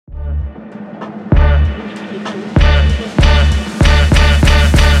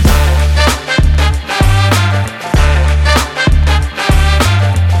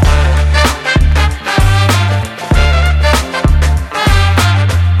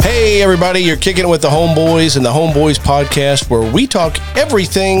Hey, everybody, you're kicking it with the Homeboys and the Homeboys podcast, where we talk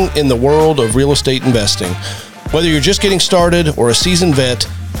everything in the world of real estate investing. Whether you're just getting started or a seasoned vet,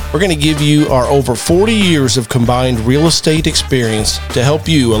 we're going to give you our over 40 years of combined real estate experience to help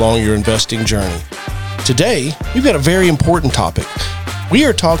you along your investing journey. Today, we've got a very important topic. We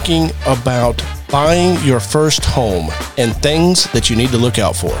are talking about buying your first home and things that you need to look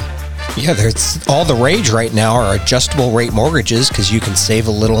out for. Yeah, there's all the rage right now are adjustable rate mortgages because you can save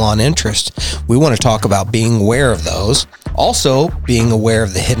a little on interest. We want to talk about being aware of those. Also, being aware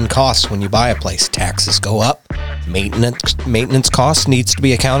of the hidden costs when you buy a place. Taxes go up. Maintenance costs needs to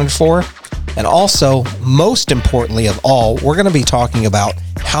be accounted for. And also, most importantly of all, we're going to be talking about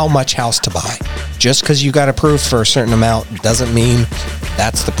how much house to buy. Just because you got approved for a certain amount doesn't mean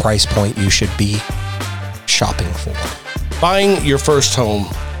that's the price point you should be shopping for. Buying your first home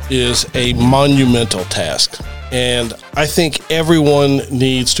is a monumental task, and I think everyone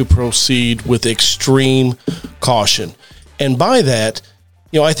needs to proceed with extreme caution. And by that,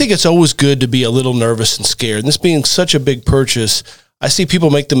 I think it's always good to be a little nervous and scared. And this being such a big purchase, I see people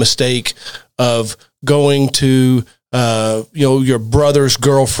make the mistake of going to your brother's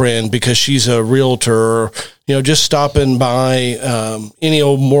girlfriend because she's a realtor, or just stopping by any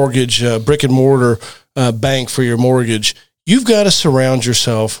old mortgage brick and mortar bank for your mortgage. You've got to surround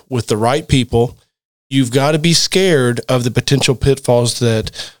yourself with the right people. You've got to be scared of the potential pitfalls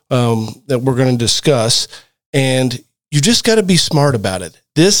that we're going to discuss, and you just got to be smart about it.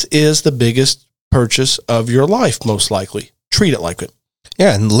 This is the biggest purchase of your life, most likely. Treat it like it.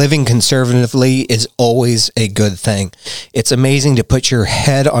 Yeah, and living conservatively is always a good thing. It's amazing to put your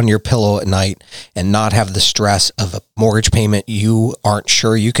head on your pillow at night and not have the stress of a mortgage payment you aren't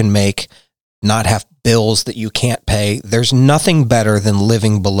sure you can make, not have bills that you can't pay. There's nothing better than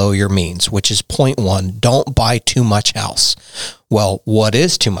living below your means, which is point one. Don't buy too much house. Well, what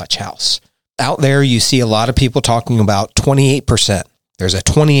is too much house? Out there, you see a lot of people talking about 28%. There's a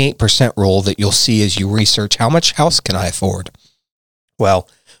 28% rule that you'll see as you research how much house can I afford. Well,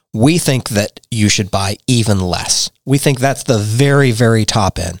 we think that you should buy even less. We think that's the very, very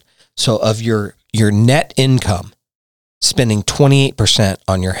top end. So of your net income, spending 28%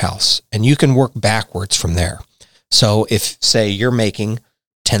 on your house, and you can work backwards from there. So if, say, you're making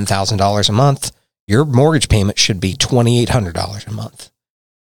 $10,000 a month, your mortgage payment should be $2,800 a month.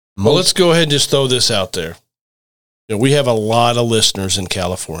 Well, let's go ahead and just throw this out there. We have a lot of listeners in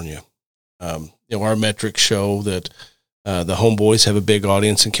California. Our metrics show that the Homeboys have a big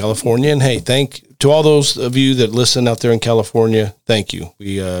audience in California. And hey, thank to all those of you that listen out there in California. Thank you.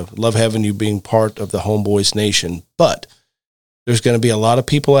 We love having you being part of the Homeboys Nation. But there's going to be a lot of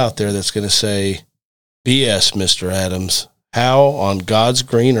people out there that's going to say, BS, Mr. Adams. How on God's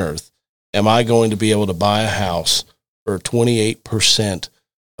green earth am I going to be able to buy a house for 28%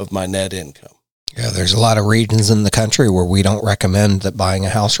 of my net income? Yeah, there's a lot of regions in the country where we don't recommend that buying a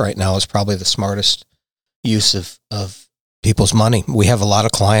house right now is probably the smartest use of people's money. We have a lot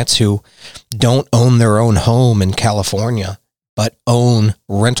of clients who don't own their own home in California, but own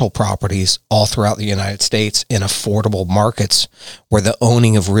rental properties all throughout the United States in affordable markets where the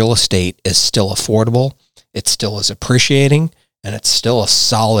owning of real estate is still affordable, it still is appreciating, and it's still a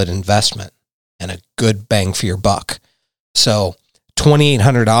solid investment and a good bang for your buck. So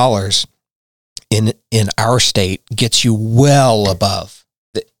 $2,800 in our state gets you well above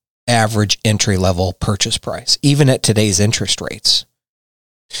the average entry-level purchase price, even at today's interest rates.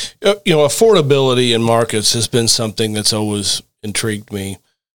 Affordability in markets has been something that's always intrigued me.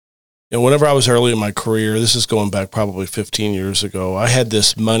 Whenever I was early in my career, this is going back probably 15 years ago, I had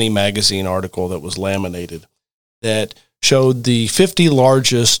this Money Magazine article that was laminated that showed the 50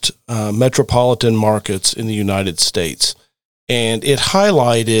 largest metropolitan markets in the United States. And it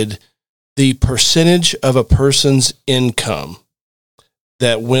highlighted the percentage of a person's income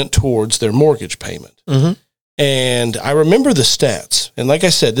that went towards their mortgage payment. Mm-hmm. And I remember the stats. And like I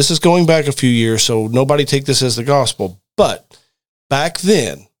said, this is going back a few years, so nobody take this as the gospel. But back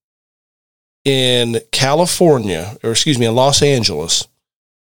then in California, in Los Angeles,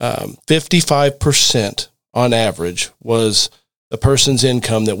 55% on average was the person's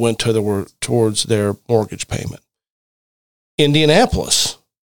income that went towards their mortgage payment. Indianapolis,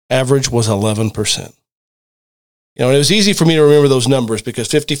 average was 11%. It was easy for me to remember those numbers because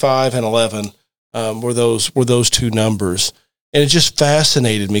 55 and 11 were those two numbers. And it just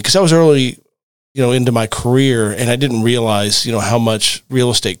fascinated me because I was early, into my career, and I didn't realize, how much real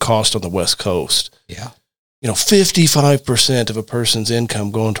estate cost on the West Coast. Yeah. 55% of a person's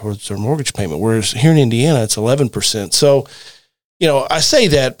income going towards their mortgage payment, whereas here in Indiana, it's 11%. So, I say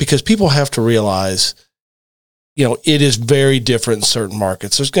that because people have to realize it is very different in certain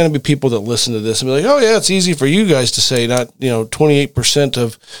markets. There's going to be people that listen to this and be like, oh yeah, it's easy for you guys to say not, 28%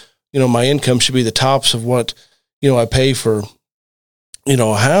 of, my income should be the tops of what, I pay for,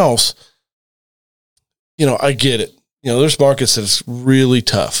 a house. I get it. There's markets that's really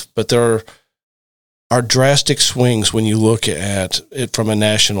tough, but there are drastic swings when you look at it from a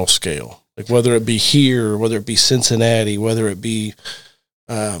national scale, like whether it be here, whether it be Cincinnati, whether it be,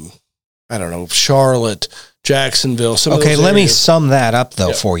 Charlotte, Jacksonville. Okay, let me sum that up,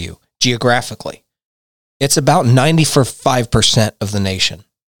 though, for you. Geographically, it's about 95% of the nation,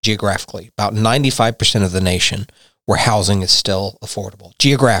 geographically, about 95% of the nation where housing is still affordable.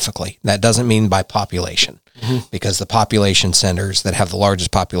 Geographically, that doesn't mean by population, because the population centers that have the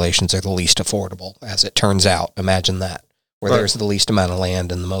largest populations are the least affordable, as it turns out. Imagine that, where there's the least amount of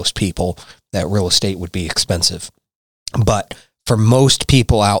land and the most people, that real estate would be expensive. But for most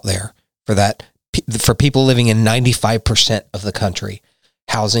people out there, for people living in 95% of the country,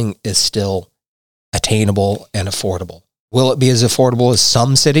 housing is still attainable and affordable. Will it be as affordable as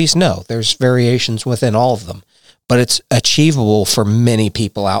some cities? No, there's variations within all of them, but it's achievable for many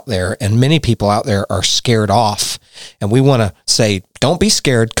people out there, and many people out there are scared off. And we want to say, don't be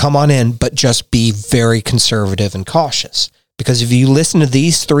scared, come on in, but just be very conservative and cautious. Because if you listen to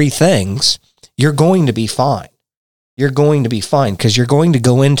these three things, you're going to be fine. You're going to be fine, because you're going to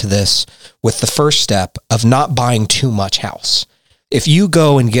go into this with the first step of not buying too much house. If you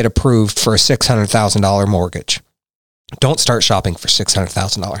go and get approved for a $600,000 mortgage, don't start shopping for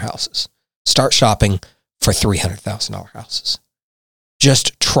 $600,000 houses. Start shopping for $300,000 houses.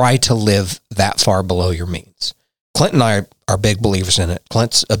 Just try to live that far below your means. Clint and I are big believers in it.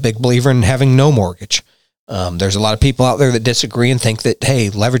 Clint's a big believer in having no mortgage. There's a lot of people out there that disagree and think that, hey,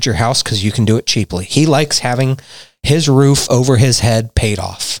 leverage your house because you can do it cheaply. He likes having his roof over his head paid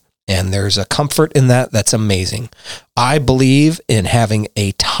off. And there's a comfort in that that's amazing. I believe in having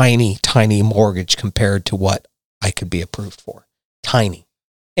a tiny, tiny mortgage compared to what I could be approved for. Tiny.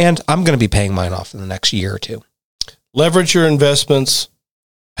 And I'm going to be paying mine off in the next year or two. Leverage your investments,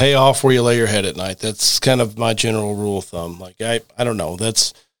 pay off where you lay your head at night. That's kind of my general rule of thumb. Like, I don't know.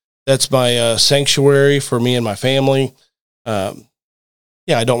 That's my sanctuary for me and my family.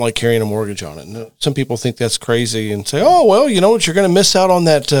 I don't like carrying a mortgage on it. And some people think that's crazy and say, oh, well, you know what? You're going to miss out on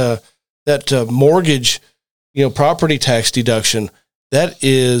that mortgage, property tax deduction. That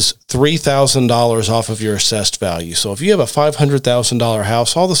is $3,000 off of your assessed value. So if you have a $500,000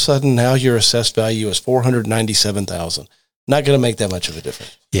 house, all of a sudden now your assessed value is $497,000. Not going to make that much of a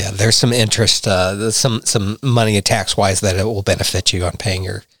difference. Yeah, there's some interest, some money tax-wise that it will benefit you on paying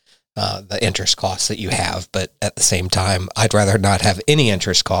your the interest costs that you have. But at the same time, I'd rather not have any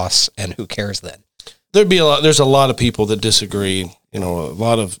interest costs, and who cares then? There's a lot of people that disagree. A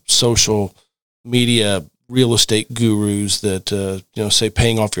lot of social media real estate gurus that say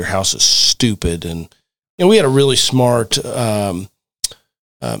paying off your house is stupid. And we had a really smart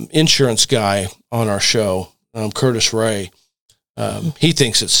insurance guy on our show, Curtis Ray. He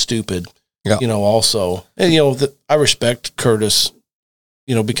thinks it's stupid. Yeah. Also, and I respect Curtis,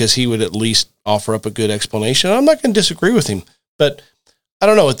 because he would at least offer up a good explanation. I'm not going to disagree with him, but I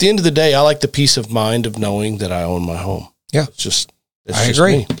don't know. At the end of the day, I like the peace of mind of knowing that I own my home. Yeah, I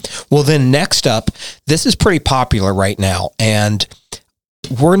agree. Me. Well, then next up, this is pretty popular right now, and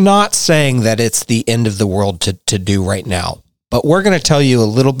we're not saying that it's the end of the world to do right now, but we're going to tell you a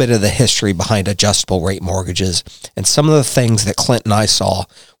little bit of the history behind adjustable rate mortgages and some of the things that Clint and I saw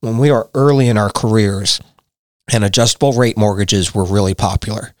when we were early in our careers, and adjustable rate mortgages were really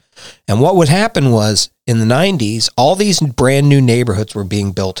popular. And what would happen was, in the 90s, all these brand new neighborhoods were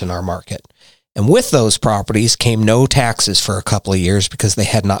being built in our market. And with those properties came no taxes for a couple of years because they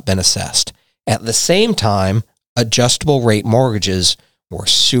had not been assessed. At the same time, adjustable rate mortgages were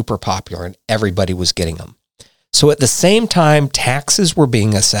super popular and everybody was getting them. So at the same time taxes were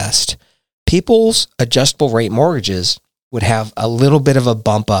being assessed, people's adjustable rate mortgages would have a little bit of a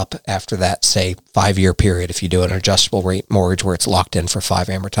bump up after that, say, 5-year period, if you do an adjustable rate mortgage where it's locked in for 5,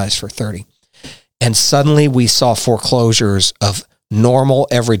 amortized for 30. And suddenly we saw foreclosures of normal,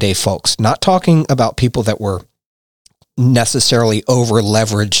 everyday folks, not talking about people that were necessarily over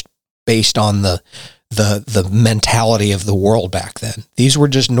leveraged based on the mentality of the world back then. These were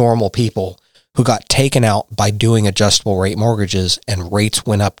just normal people who got taken out by doing adjustable rate mortgages, and rates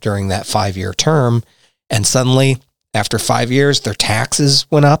went up during that 5-year term. And suddenly, after 5 years, their taxes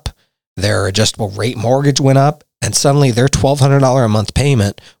went up, their adjustable rate mortgage went up, and suddenly their $1,200 a month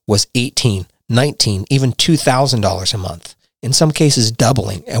payment was $1,800, $1,900, even $2,000 a month. In some cases,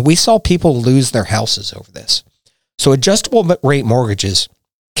 doubling. And we saw people lose their houses over this. So adjustable rate mortgages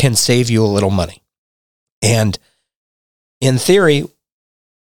can save you a little money. And in theory,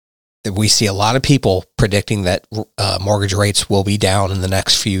 we see a lot of people predicting that mortgage rates will be down in the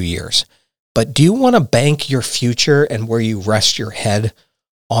next few years. But do you want to bank your future and where you rest your head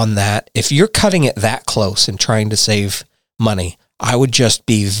on that? If you're cutting it that close and trying to save money, I would just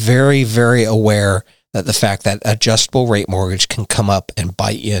be very, very aware that the fact that adjustable rate mortgage can come up and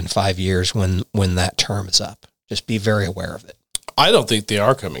bite you in 5 years when that term is up. Just be very aware of it. I don't think they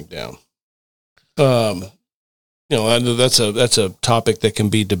are coming down. That's a topic that can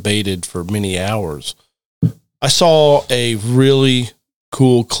be debated for many hours. I saw a really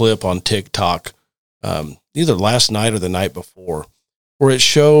cool clip on TikTok, either last night or the night before, where it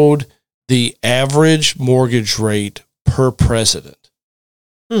showed the average mortgage rate per president.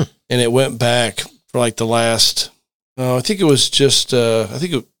 And it went back for like the last, I think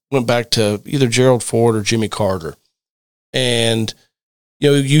it went back to either Gerald Ford or Jimmy Carter. And,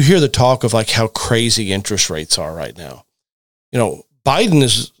 you hear the talk of like how crazy interest rates are right now. Biden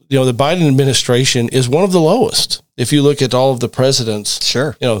is, the Biden administration is one of the lowest. If you look at all of the presidents,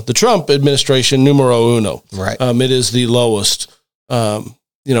 sure. The Trump administration, numero uno, right? It is the lowest, on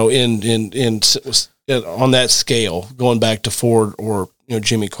that scale, going back to Ford or,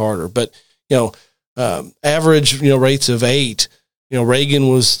 Jimmy Carter. But, average, rates of 8, Reagan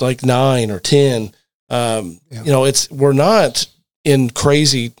was like 9 or 10. We're not in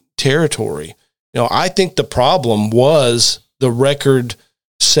crazy territory. I think the problem was the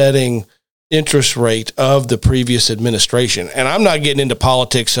record-setting interest rate of the previous administration. And I'm not getting into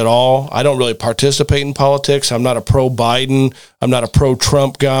politics at all. I don't really participate in politics. I'm not a pro-Biden. I'm not a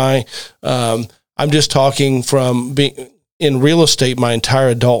pro-Trump guy. I'm just talking from being in real estate my entire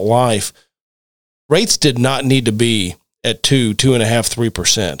adult life. Rates did not need to be at 2.5%,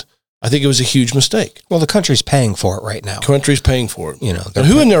 3%. I think it was a huge mistake. Well, the country's paying for it right now. Country's paying for it. And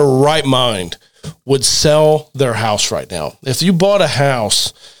who in their right mind would sell their house right now? If you bought a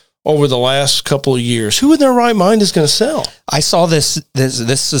house over the last couple of years, who in their right mind is going to sell? I saw this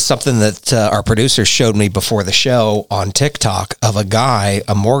is something that our producer showed me before the show on TikTok of a guy,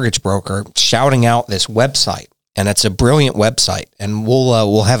 a mortgage broker, shouting out this website. And it's a brilliant website. And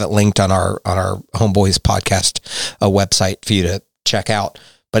we'll have it linked on our Homeboys podcast website for you to check out.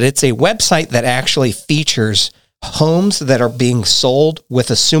 But it's a website that actually features homes that are being sold with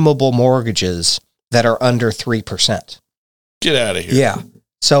assumable mortgages that are under 3%. Get out of here. Yeah.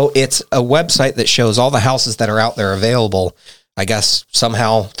 So it's a website that shows all the houses that are out there available, I guess,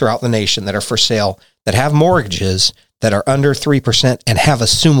 somehow throughout the nation that are for sale, that have mortgages that are under 3% and have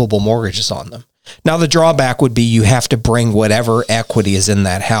assumable mortgages on them. Now, the drawback would be you have to bring whatever equity is in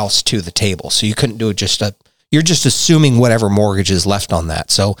that house to the table. So you couldn't do you're just assuming whatever mortgage is left on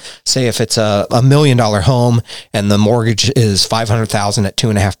that. So say if it's a $1 million home and the mortgage is $500,000 at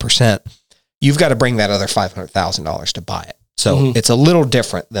 2.5%, you've got to bring that other $500,000 to buy it. So it's a little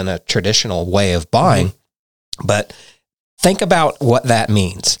different than a traditional way of buying, but think about what that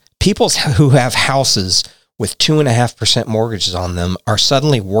means. People who have houses with 2.5% mortgages on them are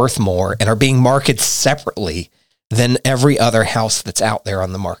suddenly worth more and are being marketed separately than every other house that's out there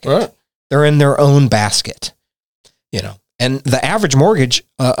on the market. Right. They're in their own basket, and the average mortgage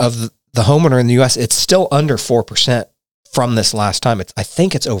of the homeowner in the U.S., it's still under 4% from this last time. I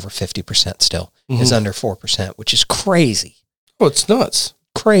think it's over 50% still is under 4%, which is crazy. Oh, it's nuts.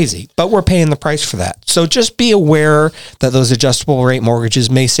 Crazy, but we're paying the price for that. So just be aware that those adjustable rate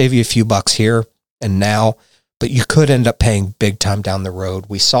mortgages may save you a few bucks here and now, but you could end up paying big time down the road.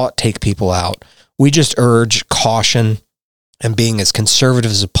 We saw it take people out. We just urge caution and being as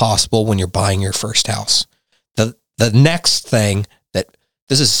conservative as possible when you're buying your first house. The next thing that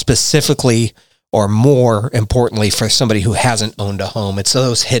this is specifically or more importantly for somebody who hasn't owned a home, it's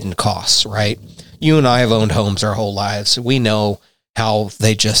those hidden costs, right? You and I have owned homes our whole lives. We know how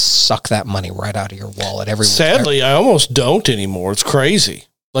they just suck that money right out of your wallet. Sadly, I almost don't anymore. It's crazy.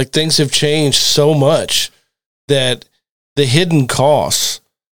 Like things have changed so much that the hidden costs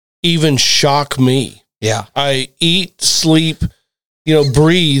even shock me. Yeah. I eat, sleep,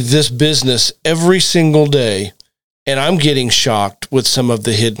 breathe this business every single day, and I'm getting shocked with some of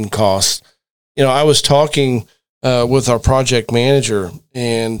the hidden costs. I was talking with our project manager,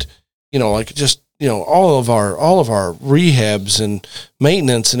 and all of our rehabs and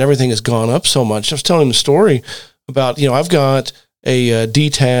maintenance and everything has gone up so much. I was telling him a story about I've got a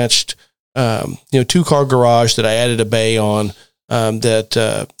detached 2-car garage that I added a bay on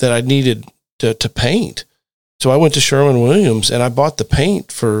that I needed to paint. So I went to Sherwin-Williams and I bought the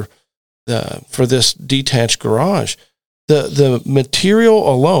paint for this detached garage. The material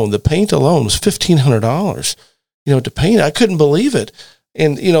alone, the paint alone was $1,500. To paint. I couldn't believe it.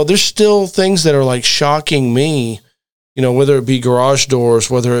 And, there's still things that are like shocking me, whether it be garage doors,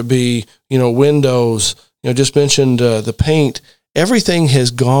 whether it be, windows, just mentioned the paint. Everything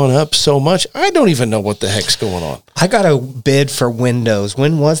has gone up so much. I don't even know what the heck's going on. I got a bid for windows.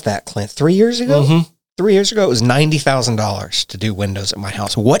 When was that, Clint? 3 years ago? Mm-hmm. 3 years ago, it was $90,000 to do windows at my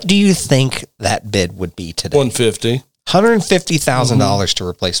house. What do you think that bid would be today? $150,000 to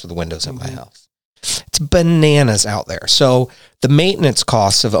replace the windows at my house. It's bananas out there. So the maintenance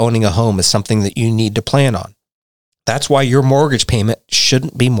costs of owning a home is something that you need to plan on. That's why your mortgage payment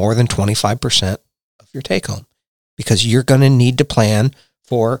shouldn't be more than 25% of your take home, because you're going to need to plan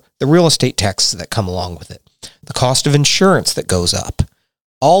for the real estate taxes that come along with it, the cost of insurance that goes up,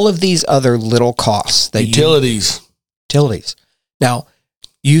 all of these other little costs that utilities. Now,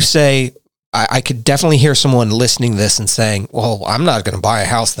 you say, I could definitely hear someone listening to this and saying, well, I'm not going to buy a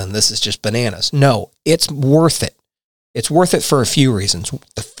house then. This is just bananas. No, it's worth it. It's worth it for a few reasons.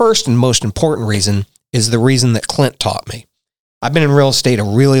 The first and most important reason is the reason that Clint taught me. I've been in real estate a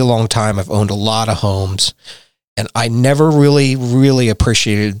really long time. I've owned a lot of homes, and I never really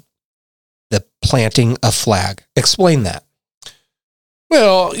appreciated the planting a flag. Explain that.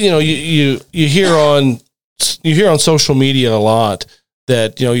 Well, you hear on social media a lot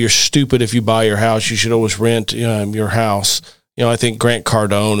that, you're stupid if you buy your house. You should always rent your house. I think Grant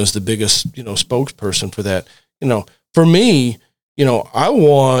Cardone is the biggest, spokesperson for that. For me, I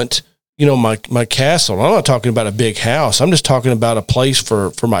want, my castle. I'm not talking about a big house. I'm just talking about a place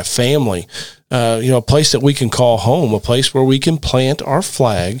for my family, a place that we can call home, a place where we can plant our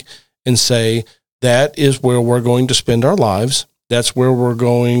flag and say, that is where we're going to spend our lives. That's where we're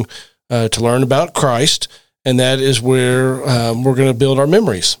going to learn about Christ. And that is where we're going to build our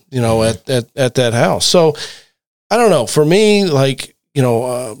memories, at that house. So I don't know. For me, like,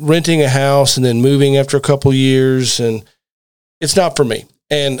 renting a house and then moving after a couple years, and it's not for me.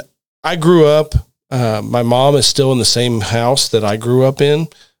 And I grew up, my mom is still in the same house that I grew up in.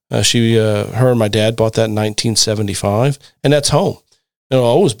 Her and my dad bought that in 1975, and that's home. It'll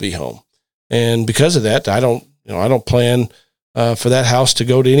always be home. And because of that, I don't plan for that house to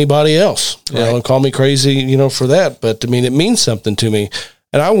go to anybody else, and call me crazy, for that. But I mean, it means something to me,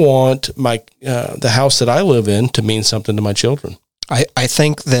 and I want the house that I live in to mean something to my children. I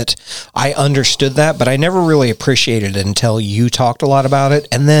think that I understood that, but I never really appreciated it until you talked a lot about it.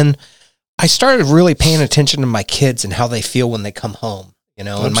 And then I started really paying attention to my kids and how they feel when they come home,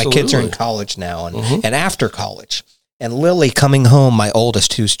 and my kids are in college now and after college, and Lily coming home, my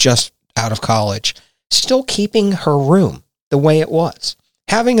oldest, who's just out of college, still keeping her room the way it was,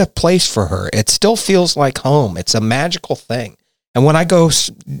 having a place for her. It still feels like home. It's a magical thing. And when I go,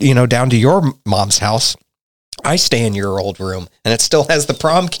 down to your mom's house, I stay in your old room, and it still has the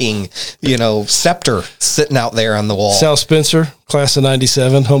prom king, scepter sitting out there on the wall. Sal Spencer, class of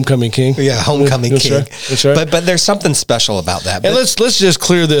 97, homecoming king. Yeah, homecoming king. Right. That's right. But there's something special about that. And let's just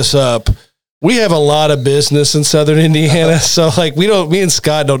clear this up. We have a lot of business in Southern Indiana, so like me and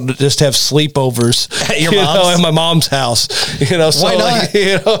Scott don't just have sleepovers at your mom's? At my mom's house. So why not?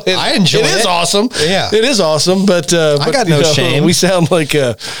 I enjoy it. It is awesome. Yeah, it is awesome. But I got no shame. We sound like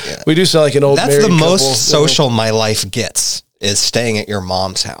we do sound like an old. That's the most couple, social my life gets, is staying at your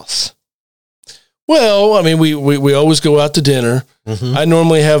mom's house. Well, I mean, we always go out to dinner. Mm-hmm. I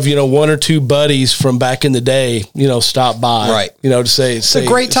normally have, one or two buddies from back in the day, stop by. Right. To say, it's a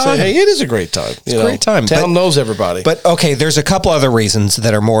great time. Hey, it is a great time. It's a great time. Town knows everybody. But okay, there's a couple other reasons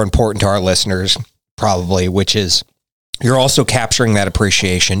that are more important to our listeners, probably, which is you're also capturing that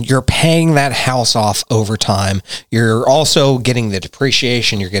appreciation. You're paying that house off over time. You're also getting the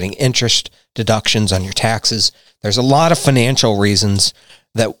depreciation. You're getting interest deductions on your taxes. There's a lot of financial reasons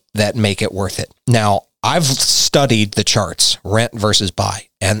that make it worth it. Now, I've studied the charts, rent versus buy,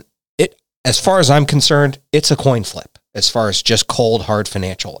 and as far as I'm concerned, it's a coin flip as far as just cold, hard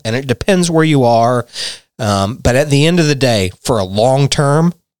financial. And it depends where you are. But at the end of the day, for a long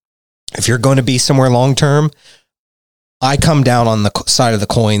term, if you're going to be somewhere long term, I come down on the side of the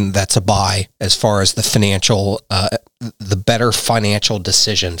coin that's a buy as far as the financial, the better financial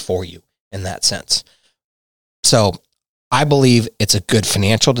decision for you in that sense. So I believe it's a good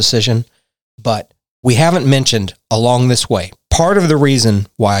financial decision, but we haven't mentioned along this way, part of the reason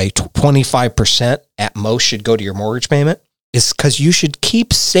why 25% at most should go to your mortgage payment is because you should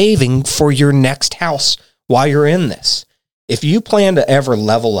keep saving for your next house while you're in this. If you plan to ever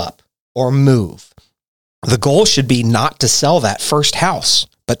level up or move, the goal should be not to sell that first house,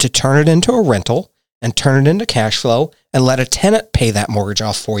 but to turn it into a rental and turn it into cash flow and let a tenant pay that mortgage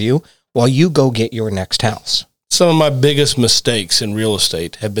off for you while you go get your next house. Some of my biggest mistakes in real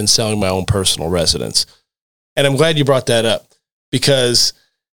estate have been selling my own personal residence. And I'm glad you brought that up. because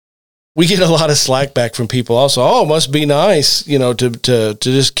we get a lot of slack back from people also. Oh, it must be nice, to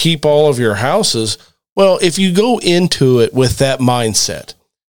just keep all of your houses. Well, if you go into it with that mindset,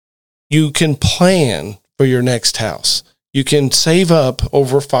 you can plan for your next house. You can save up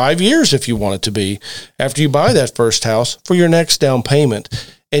over 5 years if you want it to be after you buy that first house for your next down payment.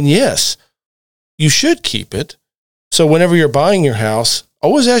 And yes, you should keep it. So whenever you're buying your house,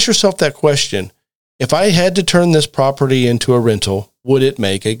 always ask yourself that question. If I had to turn this property into a rental, would it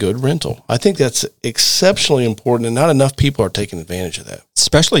make a good rental? I think that's exceptionally important, and not enough people are taking advantage of that.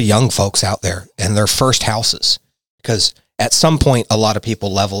 Especially young folks out there and their first houses, because at some point, a lot of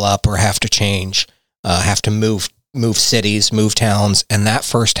people level up or have to change, have to move cities, move towns, and that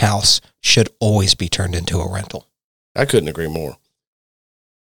first house should always be turned into a rental. I couldn't agree more.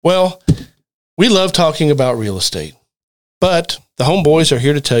 Well, we love talking about real estate, but the Homeboys are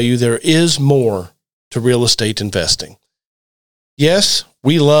here to tell you there is more to real estate investing. Yes,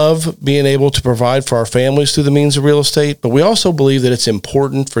 we love being able to provide for our families through the means of real estate, but we also believe that it's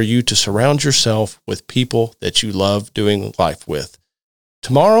important for you to surround yourself with people that you love doing life with.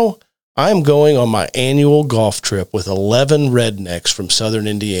 Tomorrow, I'm going on my annual golf trip with 11 rednecks from Southern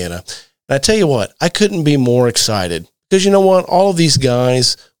Indiana. And I tell you what, I couldn't be more excited because you know what? All of these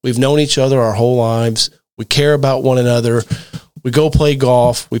guys, we've known each other our whole lives. We care about one another. We go play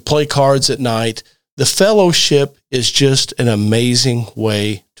golf. We play cards at night. The fellowship is just an amazing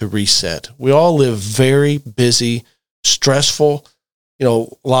way to reset. We all live very busy, stressful,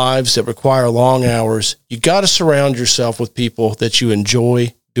 lives that require long hours. You got to surround yourself with people that you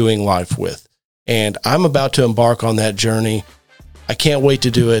enjoy doing life with. And I'm about to embark on that journey. I can't wait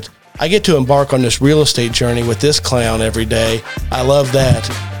to do it. I get to embark on this real estate journey with this clown every day. I love that.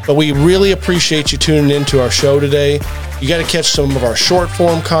 But we really appreciate you tuning into our show today. You got to catch some of our short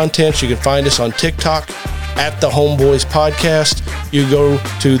form content. You can find us on TikTok at the Homeboys Podcast. You go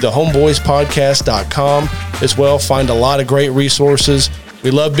to thehomeboyspodcast.com as well. Find a lot of great resources.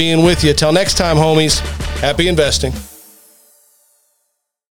 We love being with you. Till next time, homies. Happy investing.